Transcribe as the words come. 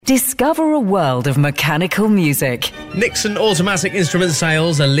Discover a world of mechanical music. Nixon Automatic Instrument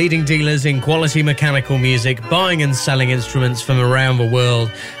Sales are leading dealers in quality mechanical music, buying and selling instruments from around the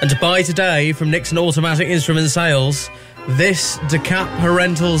world. And to buy today from Nixon Automatic Instrument Sales, this Decap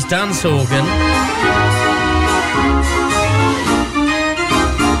Parentals dance organ.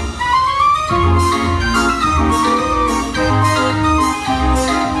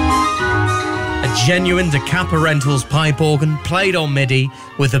 Genuine Decap Parentals pipe organ played on MIDI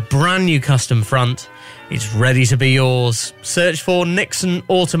with a brand new custom front. It's ready to be yours. Search for Nixon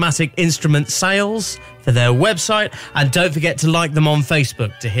Automatic Instrument Sales for their website, and don't forget to like them on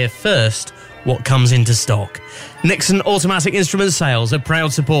Facebook to hear first what comes into stock. Nixon Automatic Instrument Sales are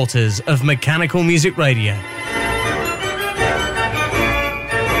proud supporters of Mechanical Music Radio.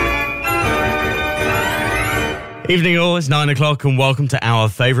 Evening all, it's 9 o'clock and welcome to our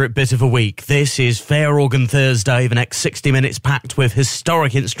favourite bit of a week. This is Fair Organ Thursday, the next 60 minutes packed with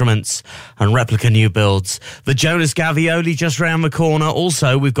historic instruments and replica new builds. The Jonas Gavioli just round the corner.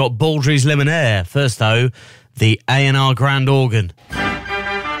 Also, we've got Baldry's Limonare. First though, the A&R Grand Organ.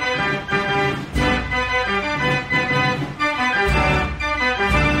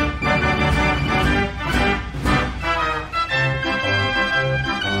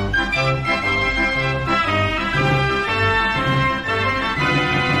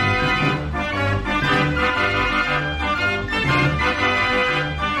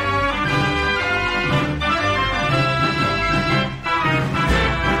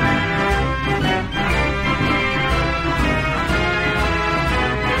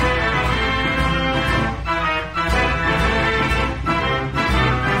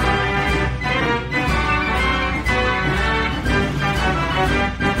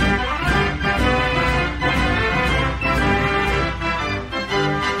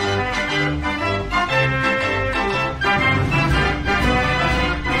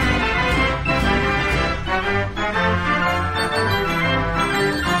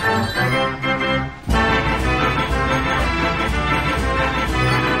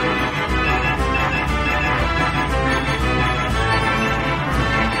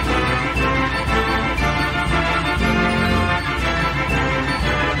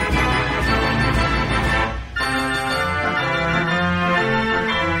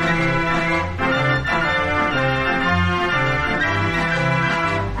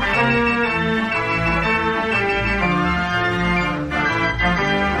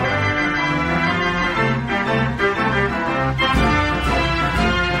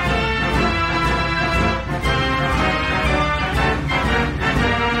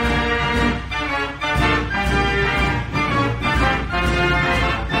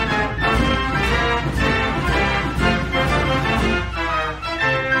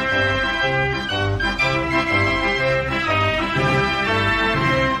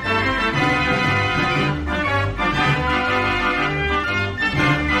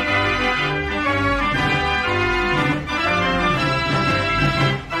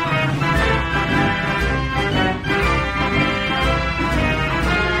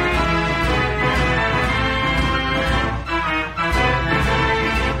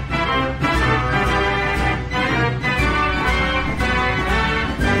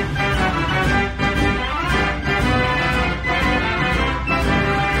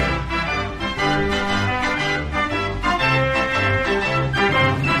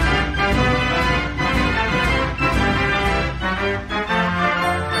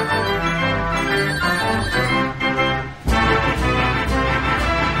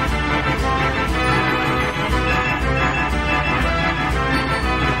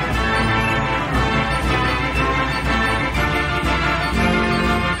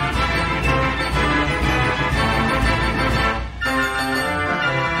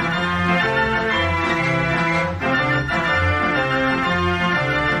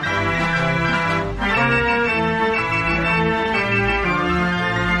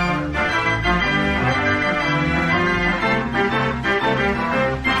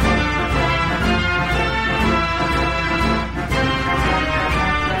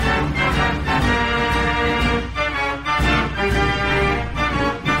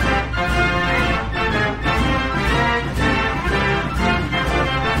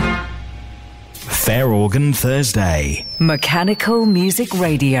 Fair Organ Thursday. Mechanical Music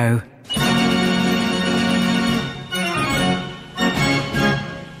Radio.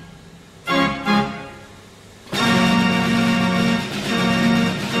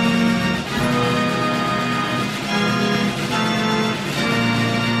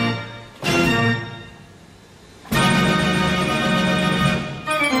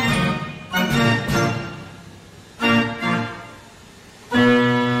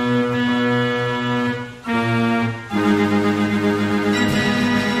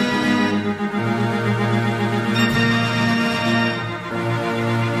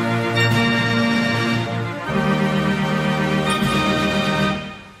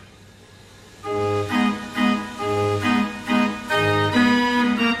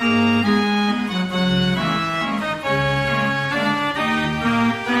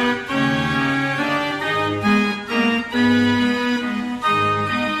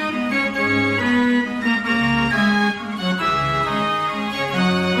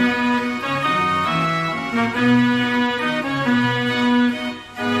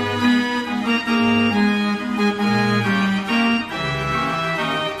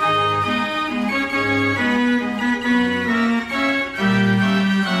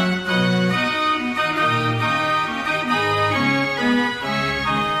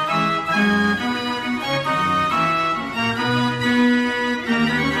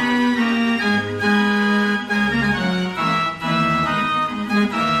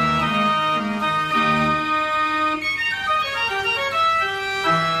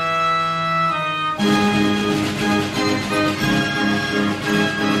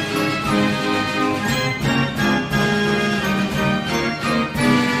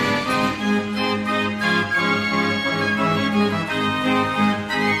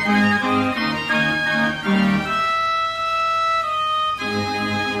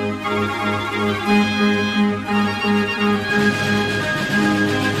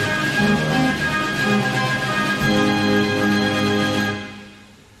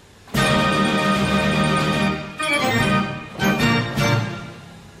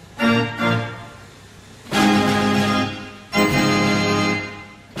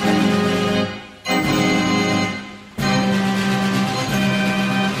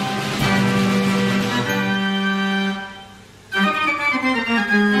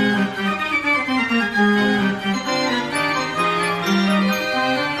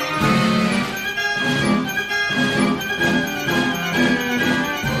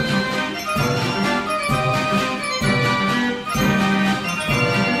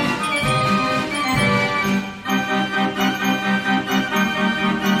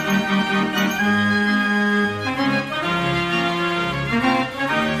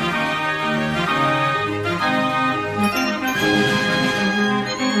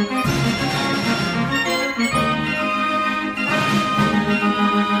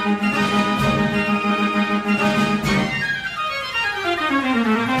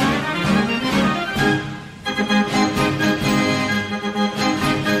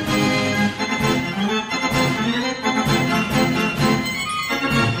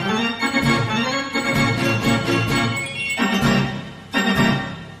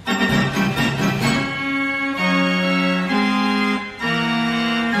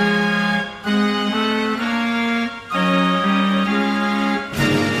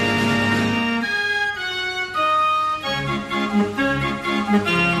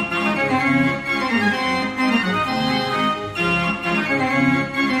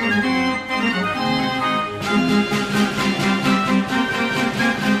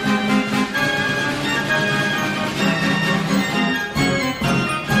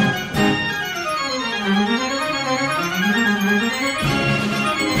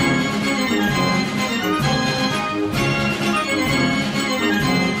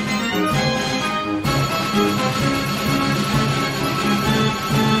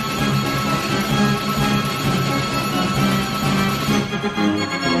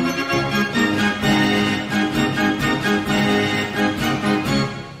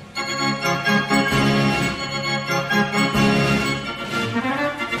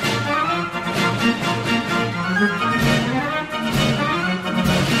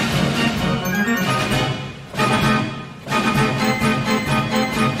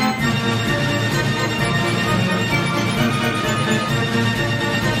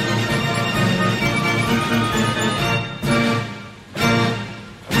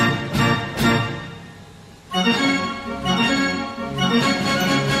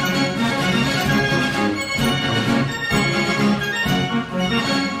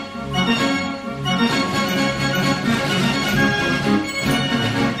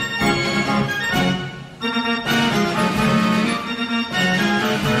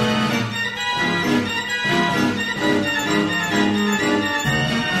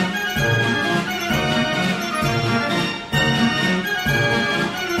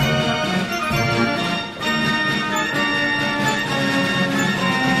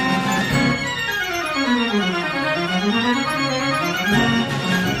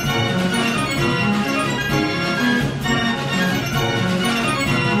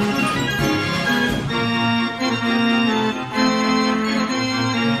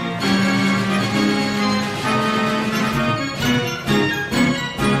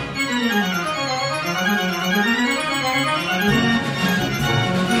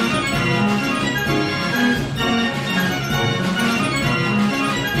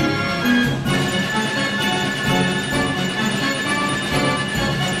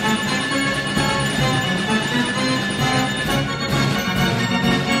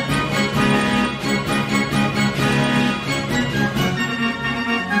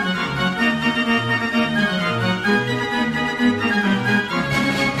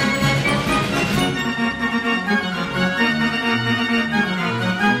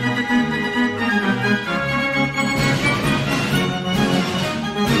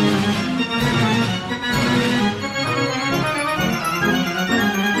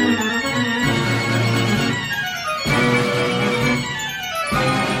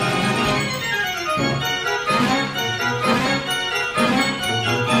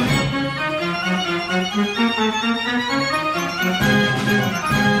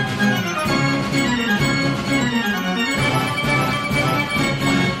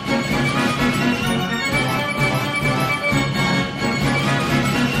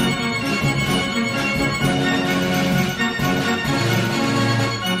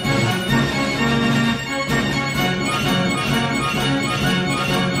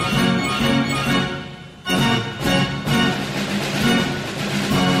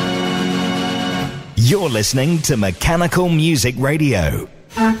 You're listening to Mechanical Music Radio.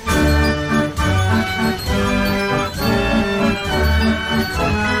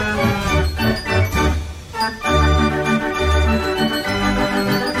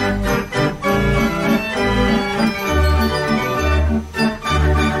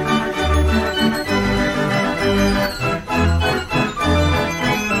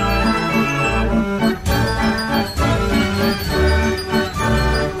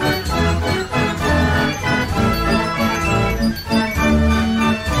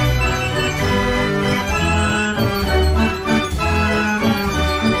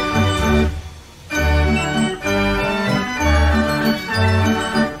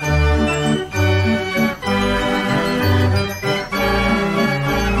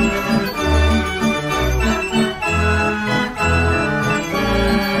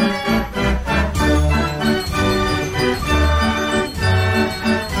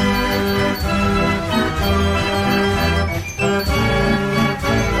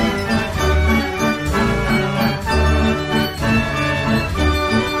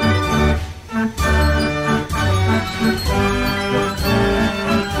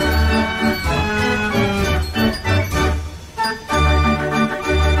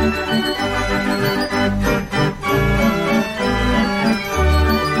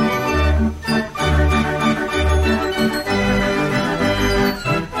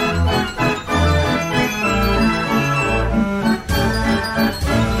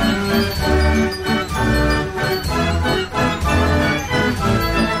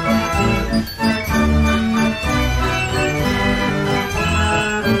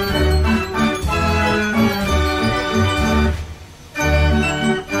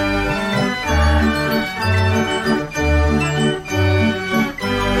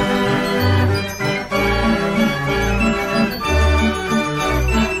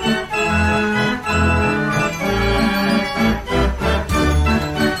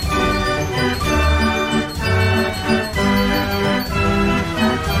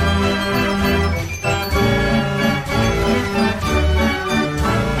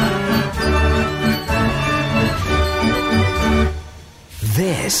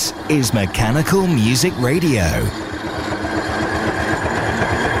 This is Mechanical Music Radio.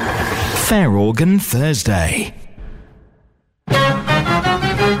 Fair Organ Thursday.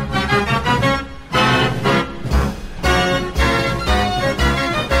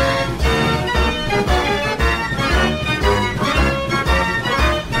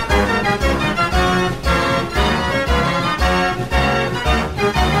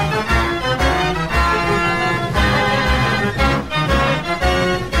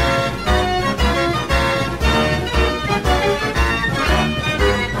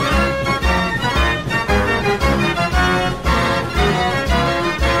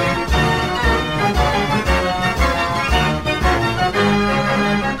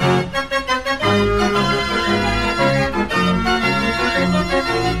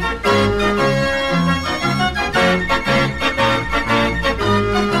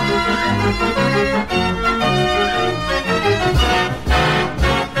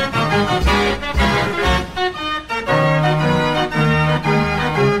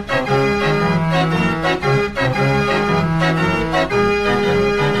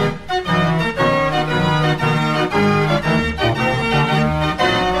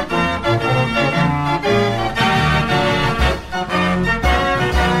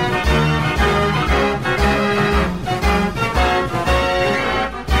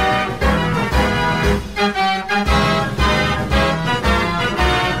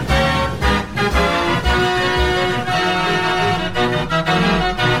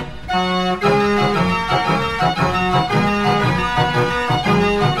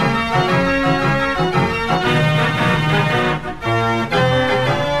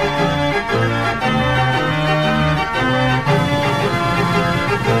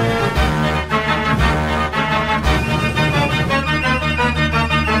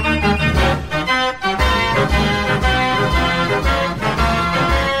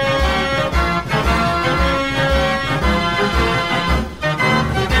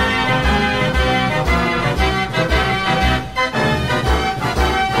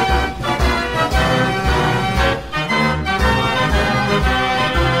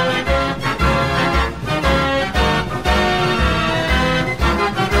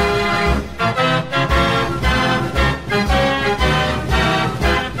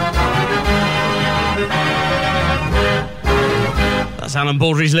 That's Alan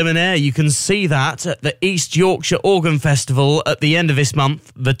Baldry's Luminaire. You can see that at the East Yorkshire Organ Festival at the end of this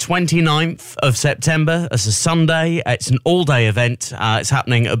month, the 29th of September. It's a Sunday. It's an all-day event. It's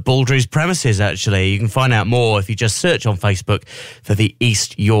happening at Baldry's premises, actually. You can find out more if you just search on Facebook for the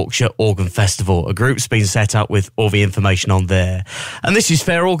East Yorkshire Organ Festival. A group's been set up with all the information on there. And this is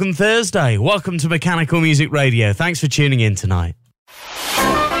Fair Organ Thursday. Welcome to Mechanical Music Radio. Thanks for tuning in tonight.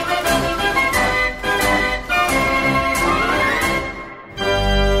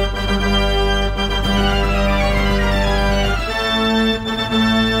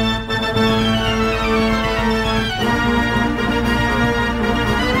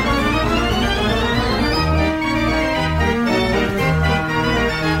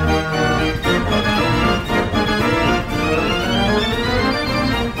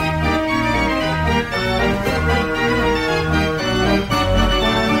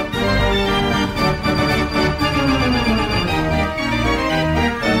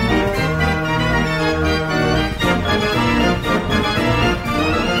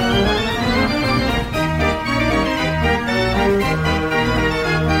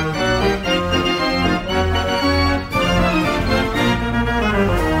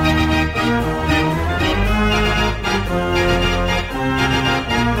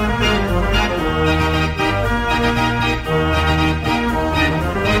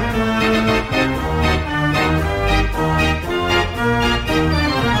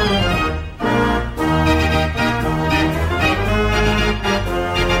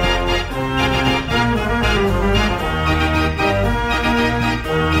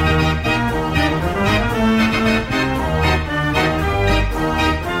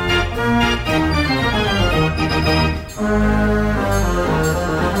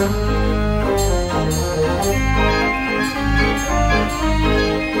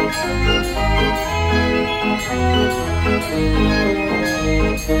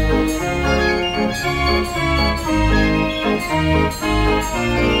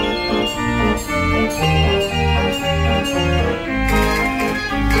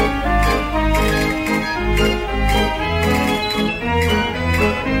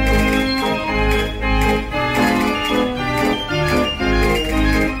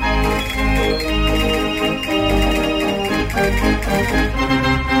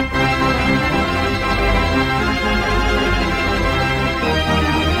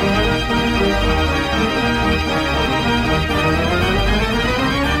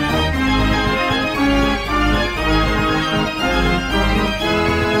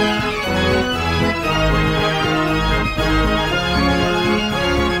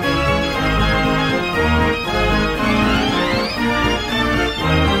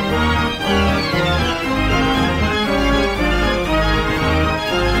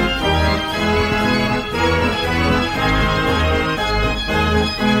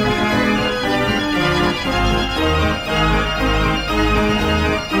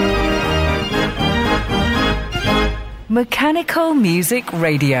 Mechanical Music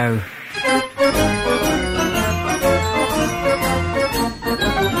Radio.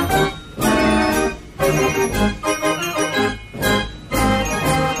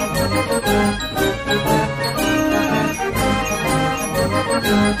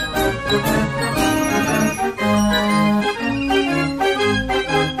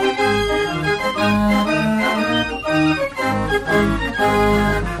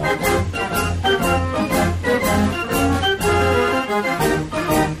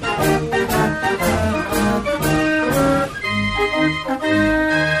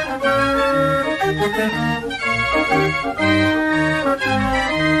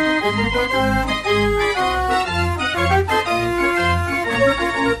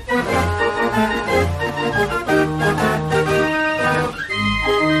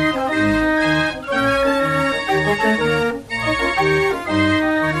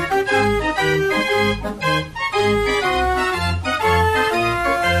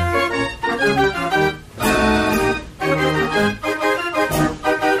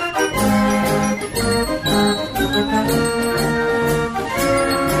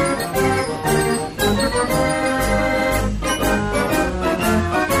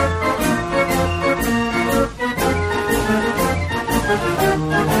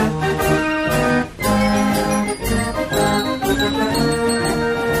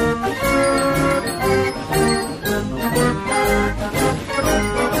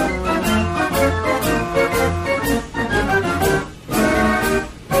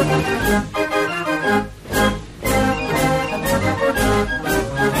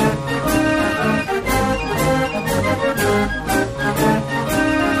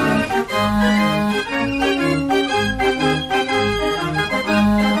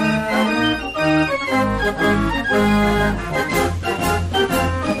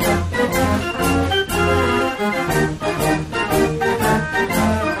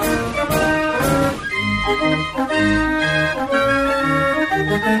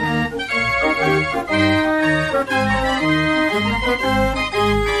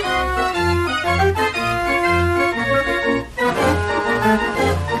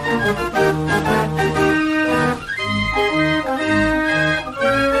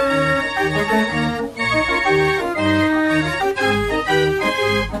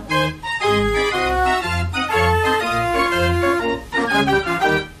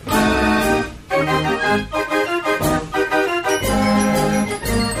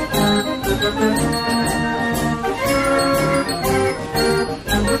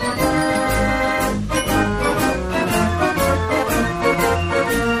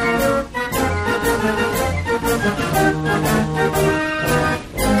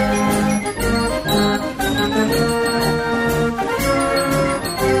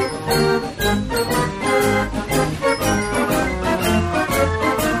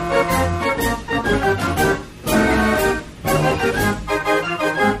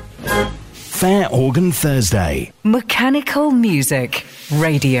 Organ Thursday. Mechanical Music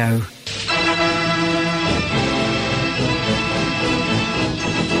Radio.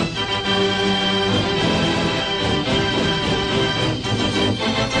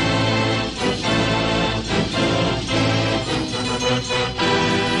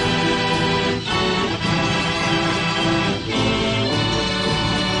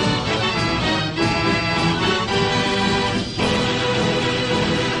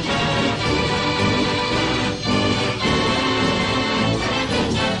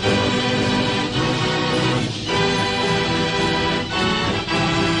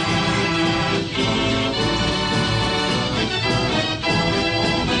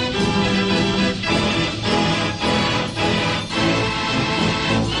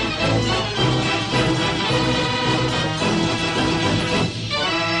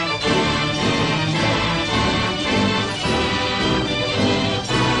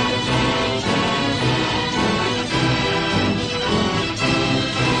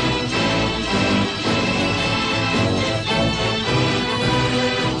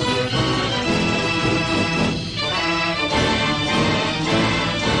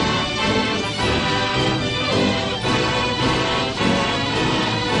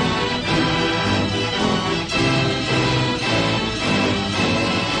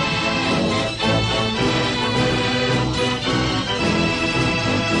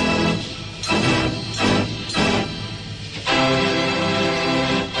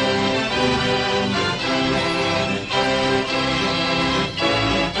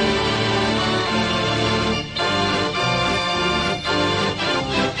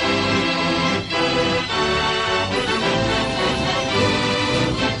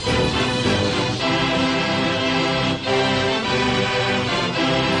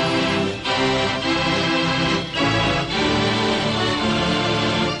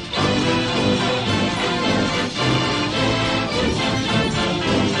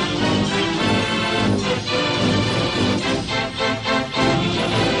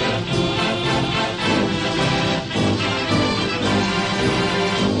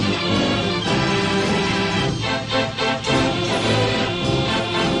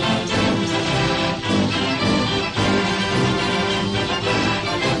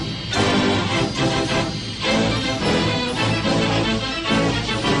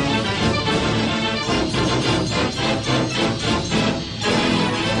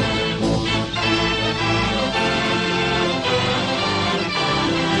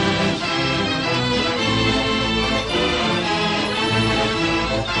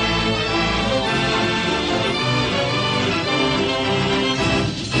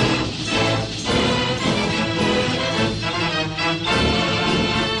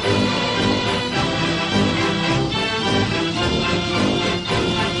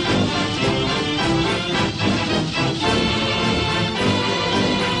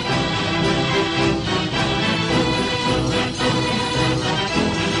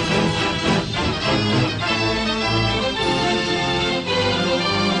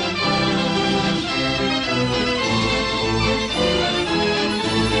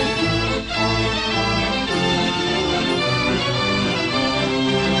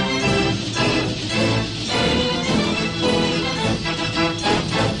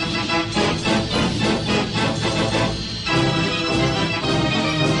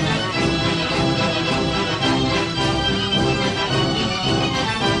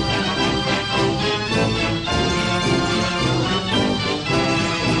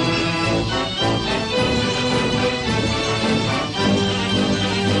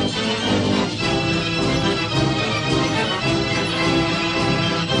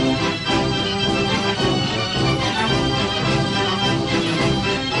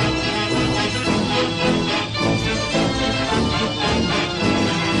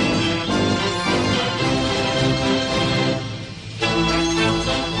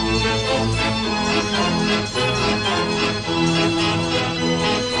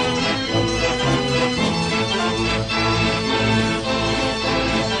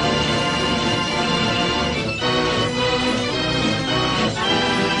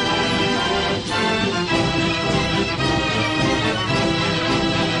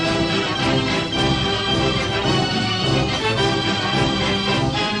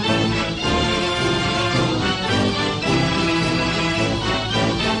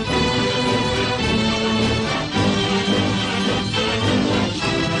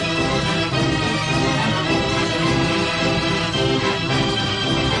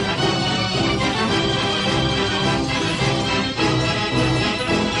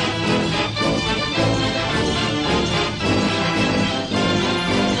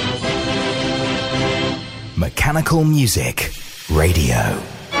 Mechanical Music Radio.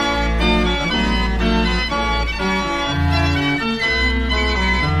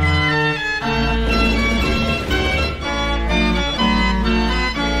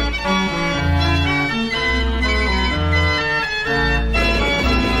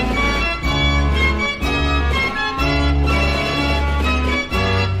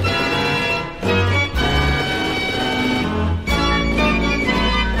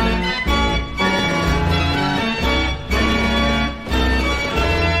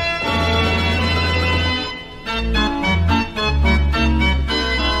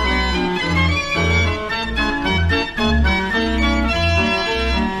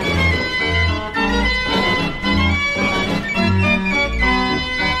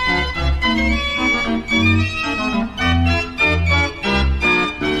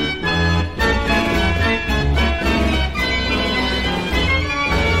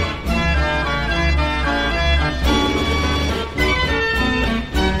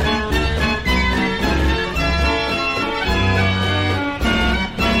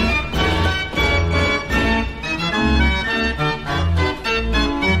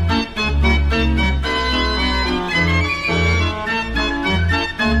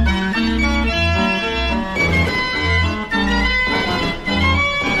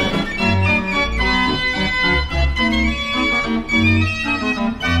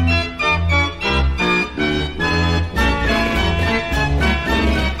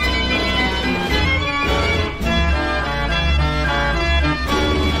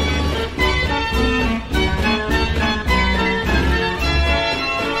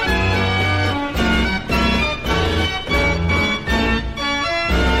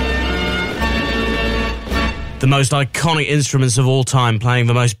 The most iconic instruments of all time playing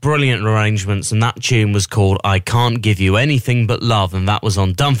the most brilliant arrangements, and that tune was called I Can't Give You Anything But Love, and that was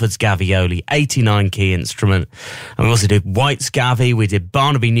on Dunford's Gavioli, 89-key instrument. And we also did White's Gavi, we did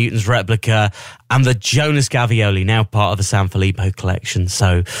Barnaby Newton's replica, and the Jonas Gavioli, now part of the San Filippo collection.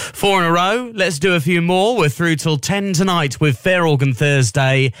 So 4 in a row, let's do a few more. We're through till 10 tonight with Fair Organ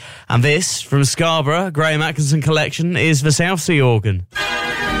Thursday, and this, from Scarborough, Graham Atkinson collection, is the South Sea Organ.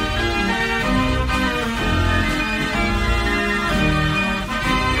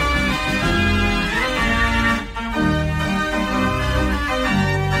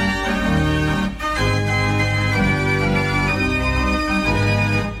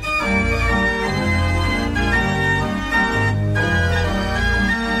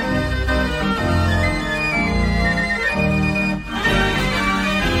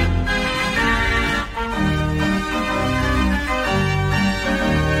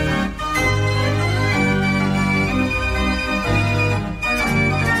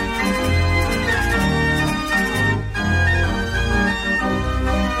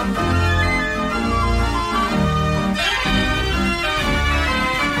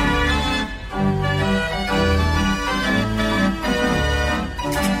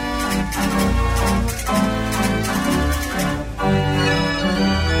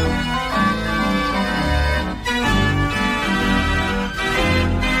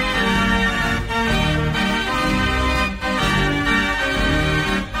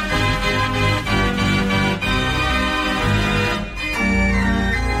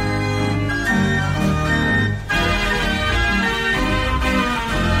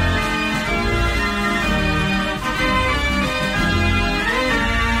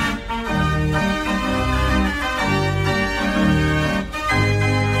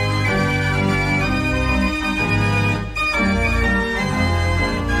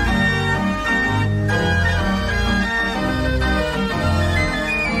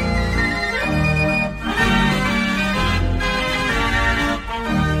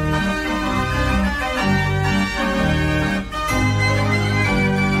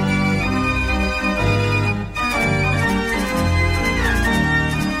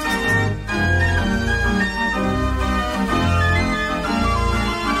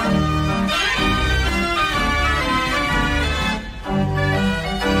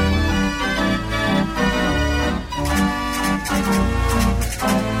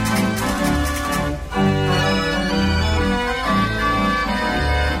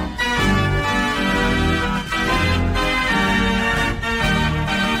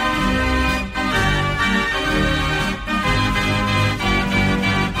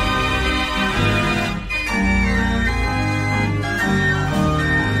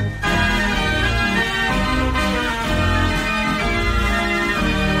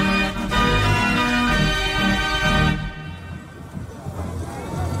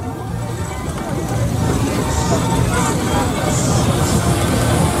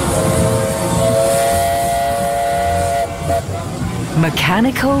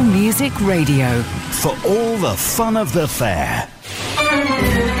 Mechanical Music Radio. For all the fun of the fair.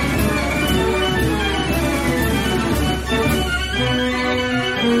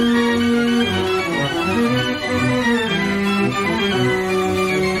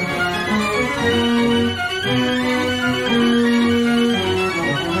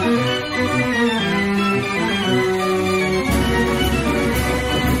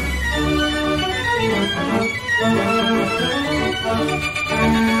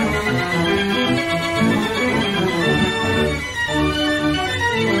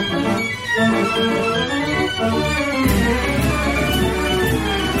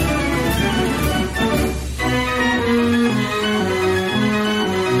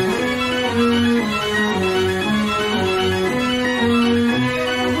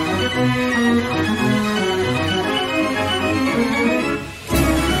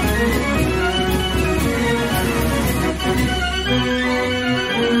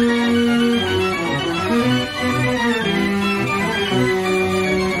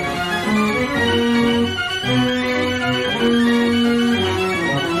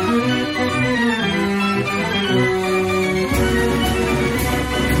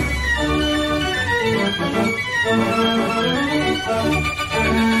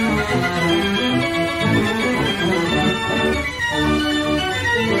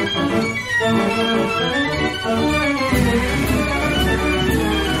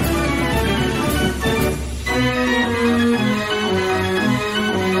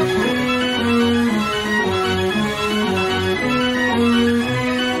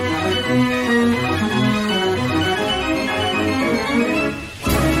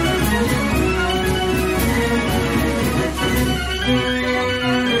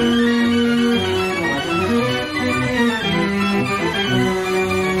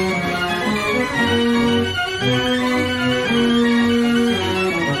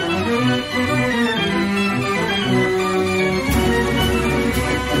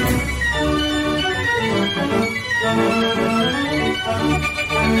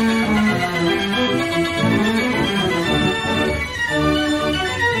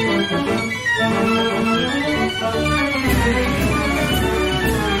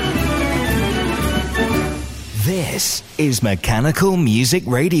 This is Mechanical Music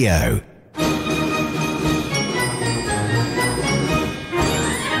Radio.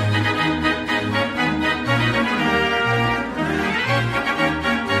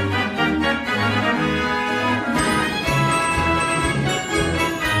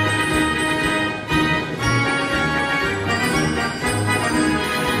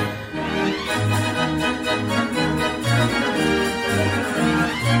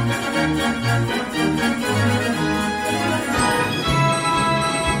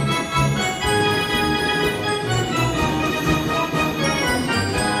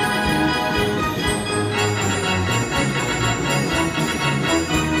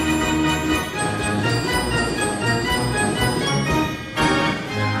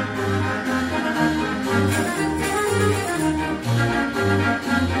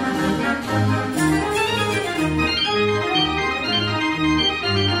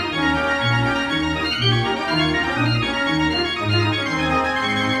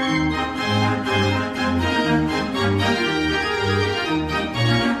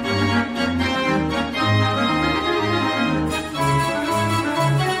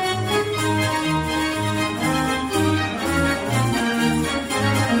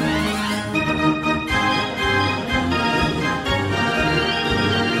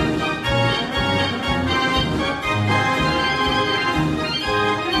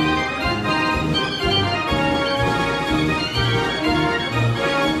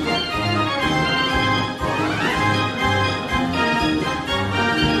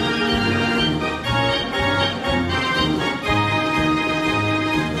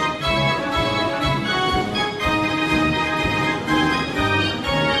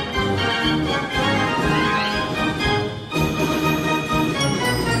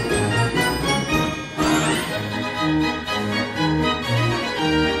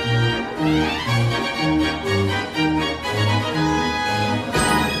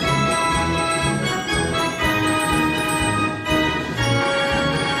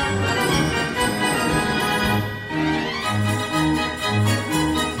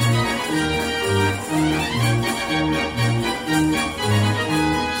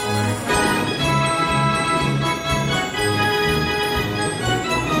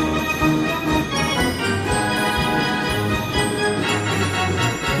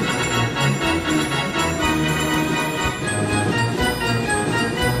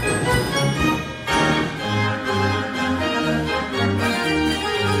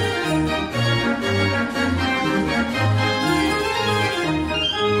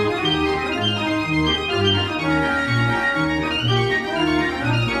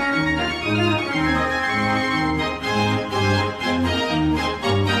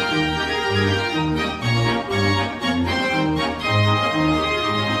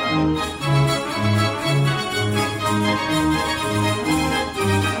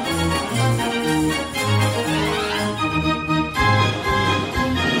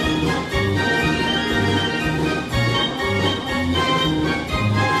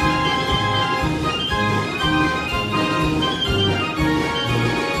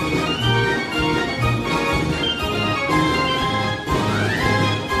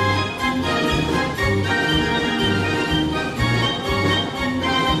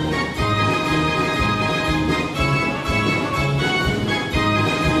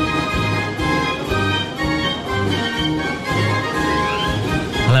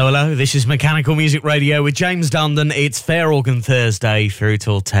 Hello, this is Mechanical Music Radio with James Dundon. It's Fair Organ Thursday through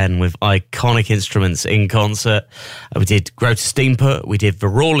till 10 with iconic instruments in concert. We did Grota Steenput, we did the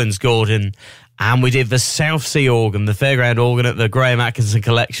Rawlins Gordon, and we did the South Sea Organ, the Fairground Organ at the Graham Atkinson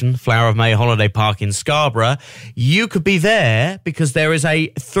Collection, Flower of May Holiday Park in Scarborough. You could be there because there is a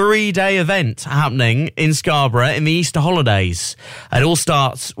 3-day event happening in Scarborough in the Easter holidays. It all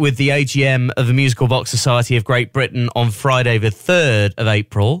starts with the AGM of the Musical Box Society of Great Britain on Friday the 3rd of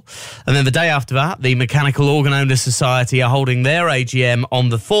April. And then the day after that, the Mechanical Organ Owners Society are holding their AGM on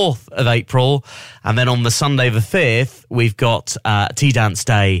the 4th of April. And then on the Sunday the 5th, we've got Tea Dance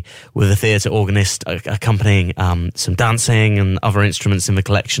Day with a theatre organist accompanying some dancing and other instruments in the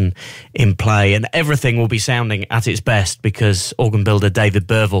collection in play. And everything will be sounding at its best because organ builder David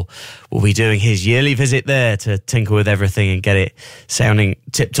Burville will be doing his yearly visit there to tinker with everything and get it sounding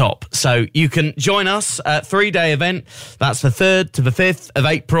tip-top. So you can join us at 3-day event. That's the 3rd to the 5th of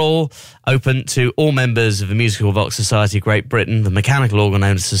April, open to all members of the Musical Box Society of Great Britain, the Mechanical Organ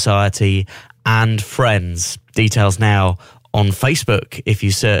Owners Society, and friends. Details now on Facebook if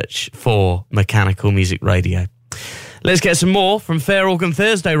you search for Mechanical Music Radio. Let's get some more from Fair Organ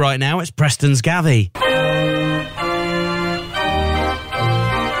Thursday right now. It's Preston's Gavi.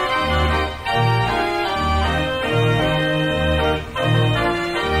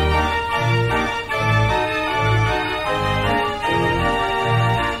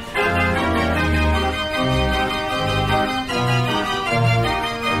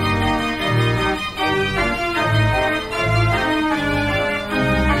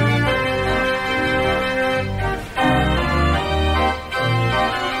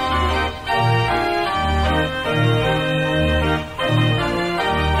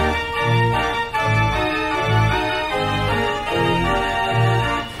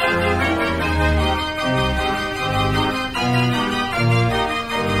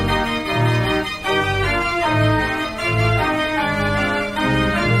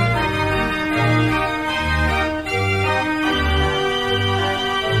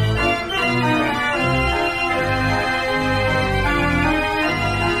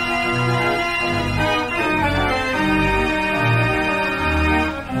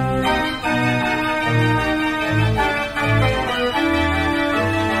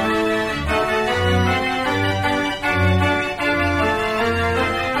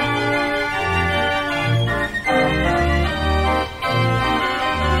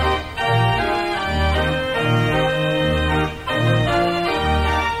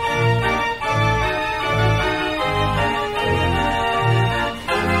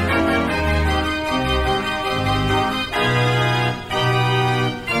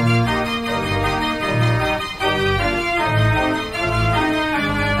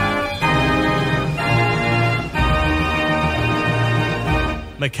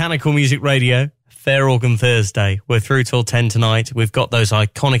 Mechanical Music Radio, Fair Organ Thursday. We're through till 10 tonight. We've got those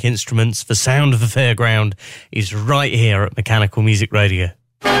iconic instruments. The sound of the fairground is right here at Mechanical Music Radio.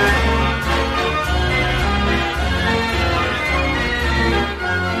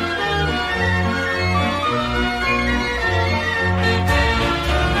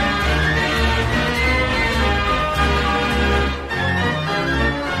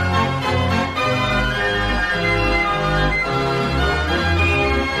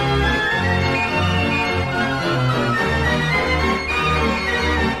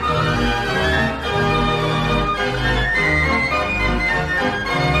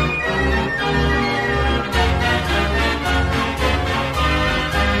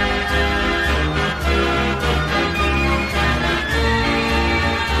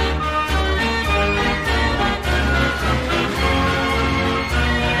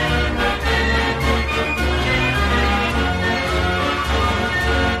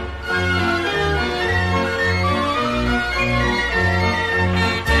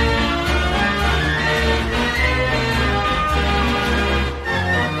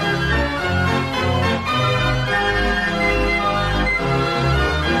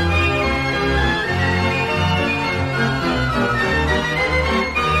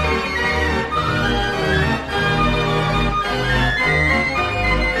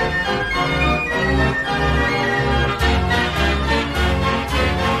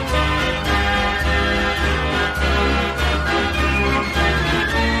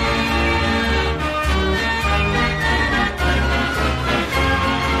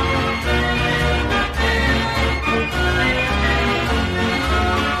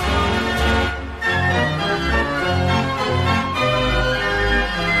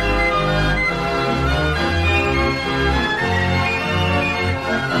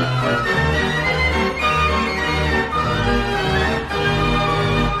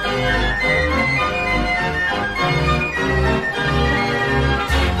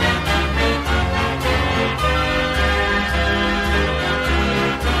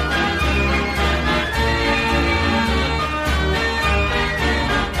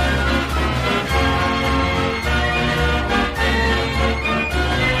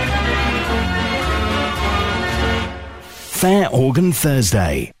 Fair Organ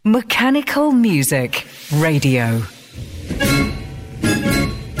Thursday. Mechanical Music Radio.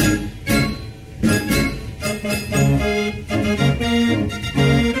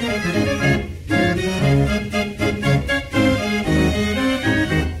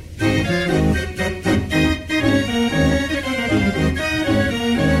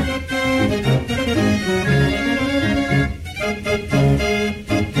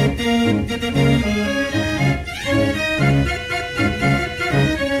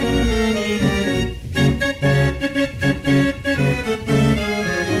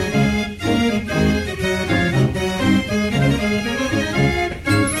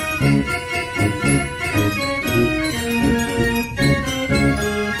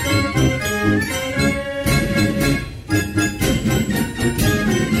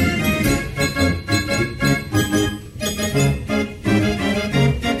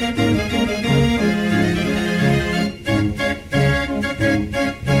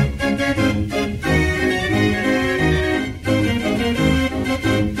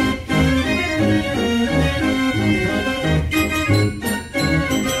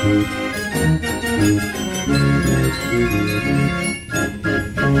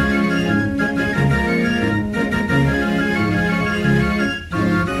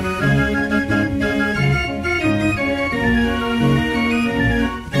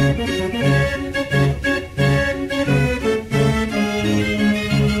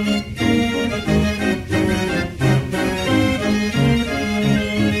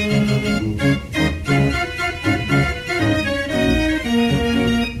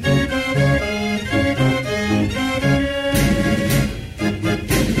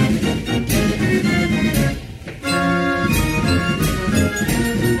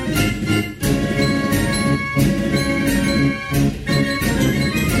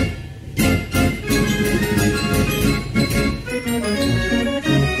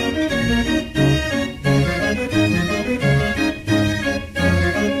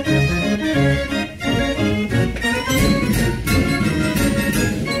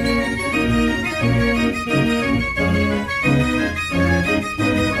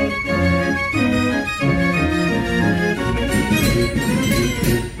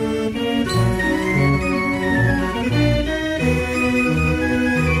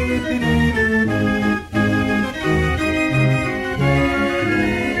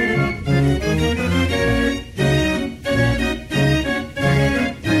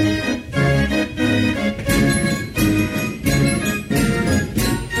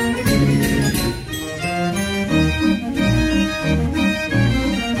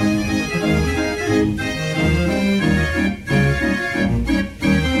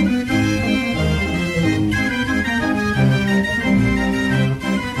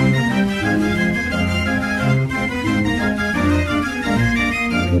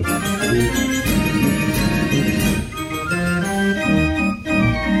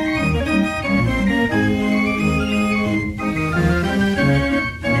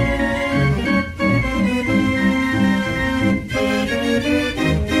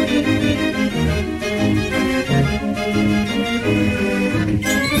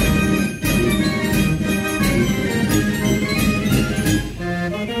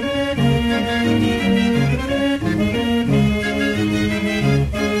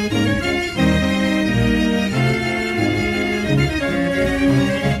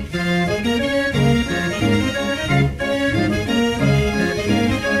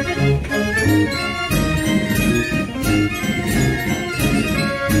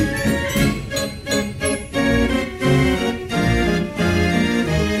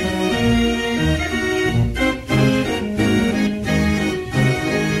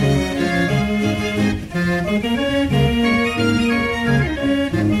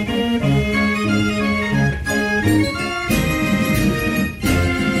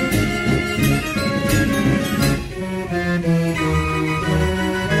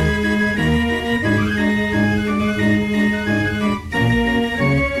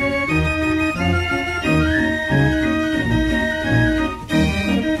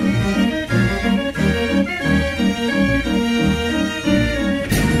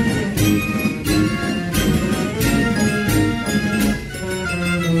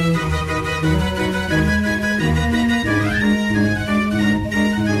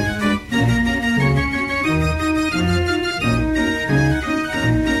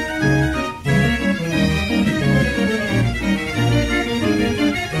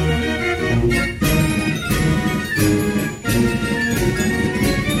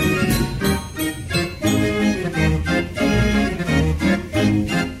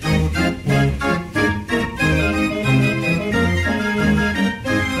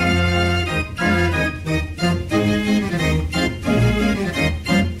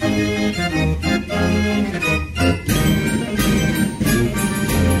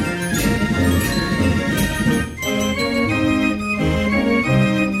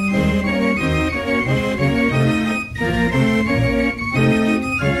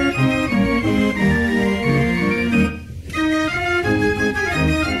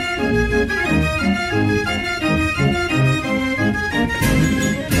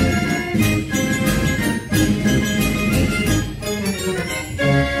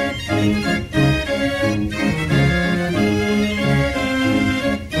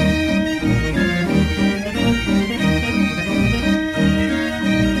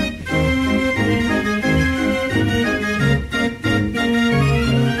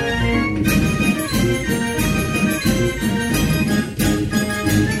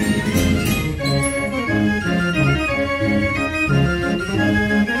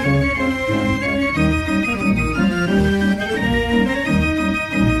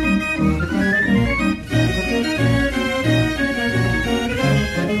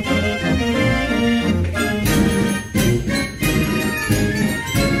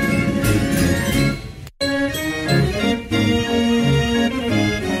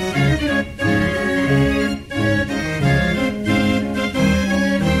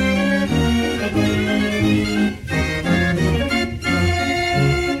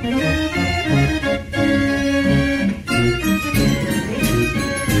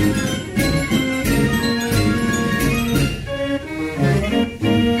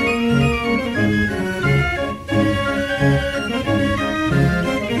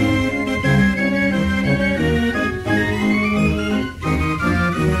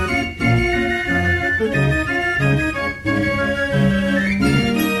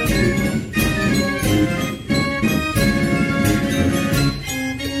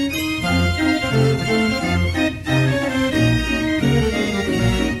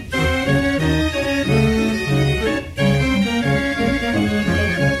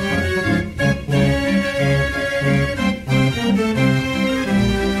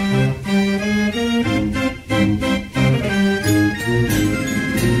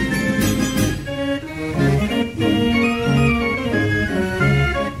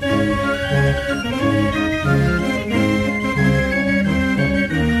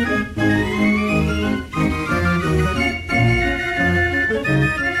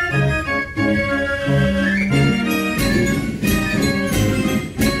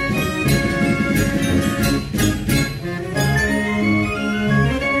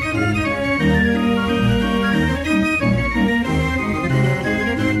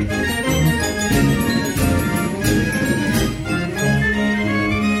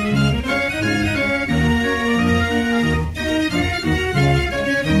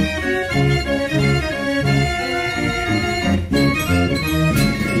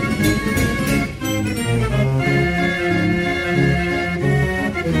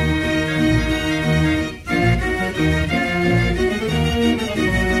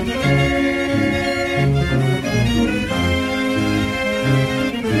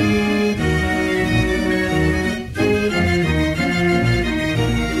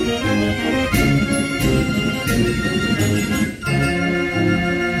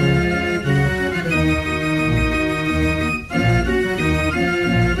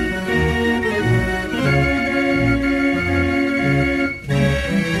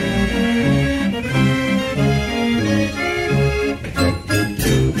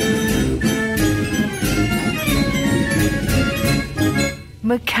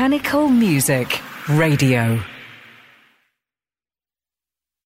 Mechanical Music Radio.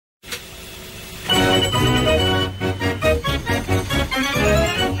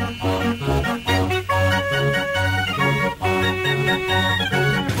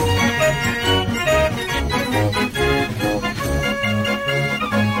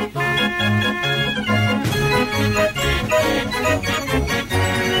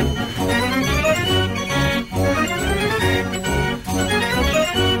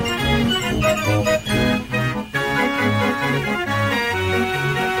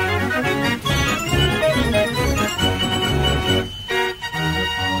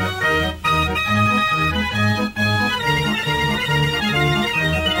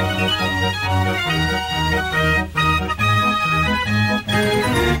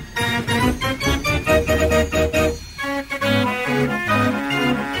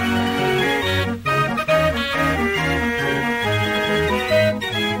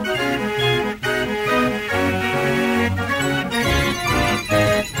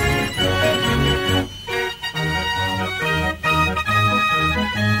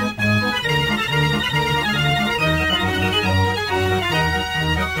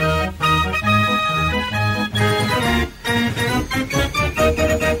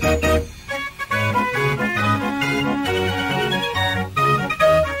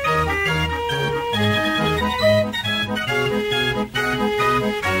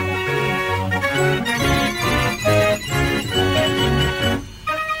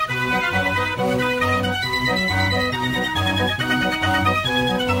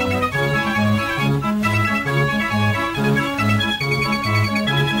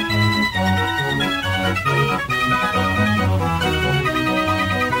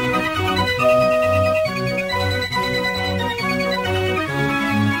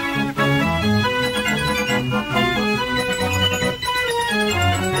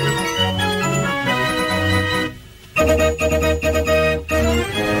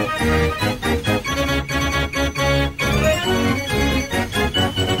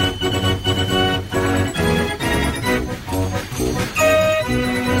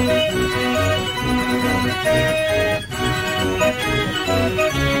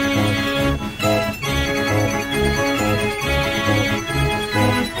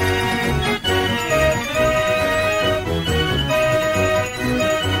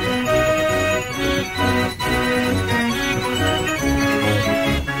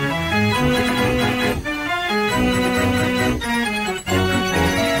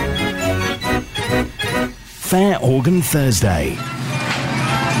 Fair Organ Thursday.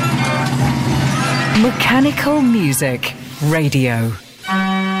 Mechanical Music Radio.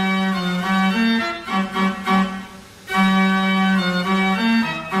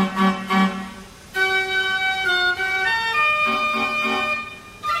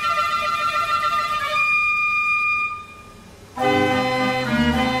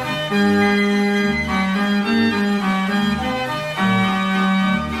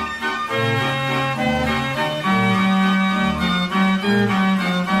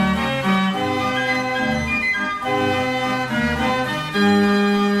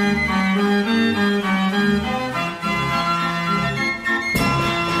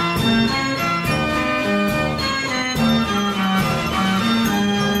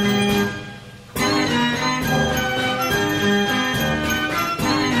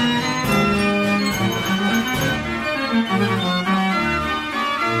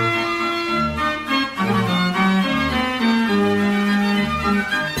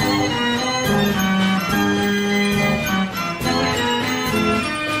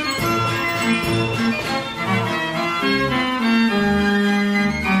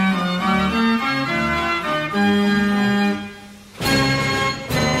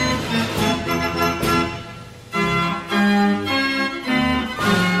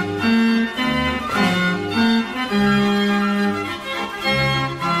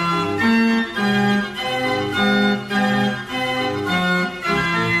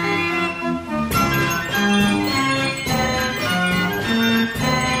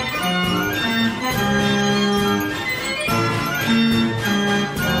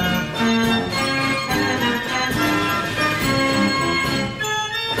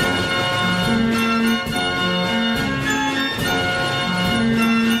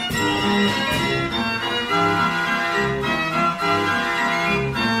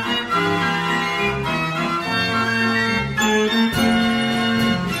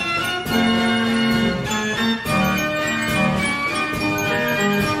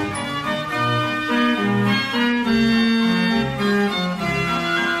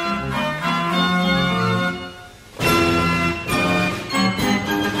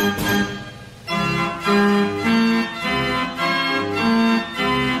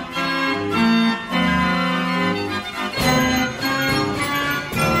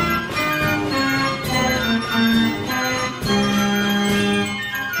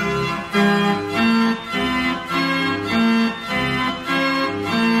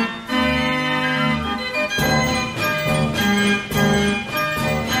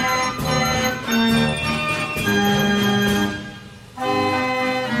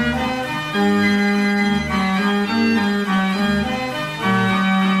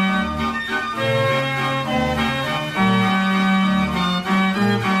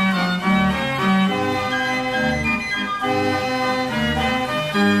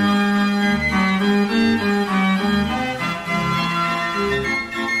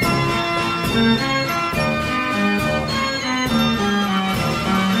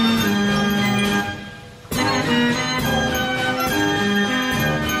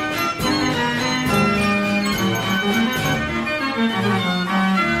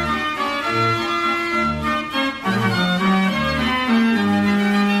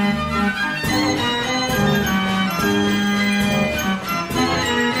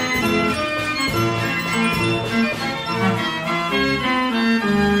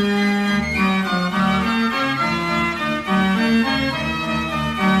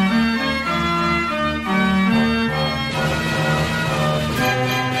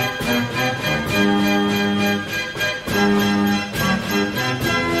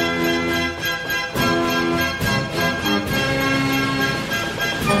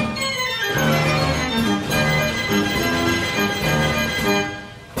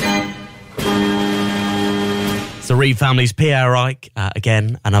 The Reed family's Pierre Reich,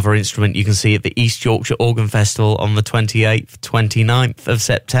 again, another instrument you can see at the East Yorkshire Organ Festival on the 28th, 29th of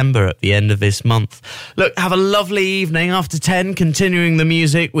September at the end of this month. Look, have a lovely evening. After 10, continuing the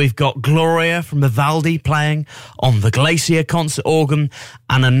music, we've got Gloria from Vivaldi playing on the Glacier concert organ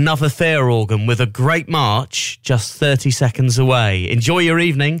and another Fair organ with a great march just 30 seconds away. Enjoy your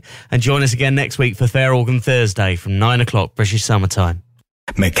evening and join us again next week for Fair Organ Thursday from 9 o'clock British summertime.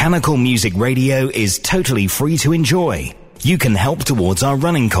 Mechanical Music Radio is totally free to enjoy. You can help towards our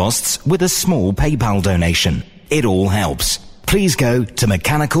running costs with a small PayPal donation. It all helps. Please go to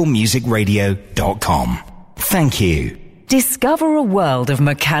mechanicalmusicradio.com. Thank you. Discover a world of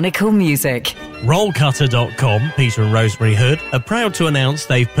mechanical music. Rollcutter.com, Peter and Rosemary Hood, are proud to announce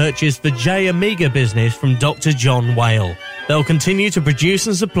they've purchased the J Amiga business from Dr. John Whale. They'll continue to produce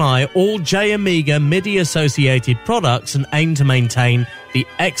and supply all J Amiga MIDI-associated products and aim to maintain the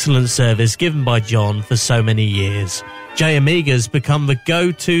excellent service given by John for so many years. J Amiga's become the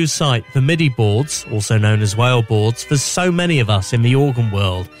go-to site for MIDI boards, also known as Whale boards, for so many of us in the organ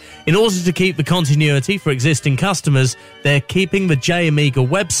world. In order to keep the continuity for existing customers, they're keeping the J Amiga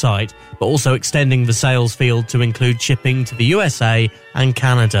website, but also extending the sales field to include shipping to the USA and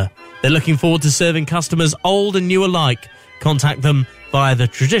Canada. They're looking forward to serving customers old and new alike. Contact them via the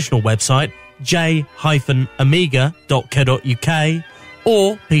traditional website, j-amiga.co.uk,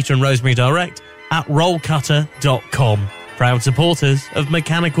 or Peter and Rosemary Direct at rollcutter.com. Proud supporters of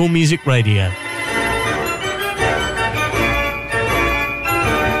Mechanical Music Radio.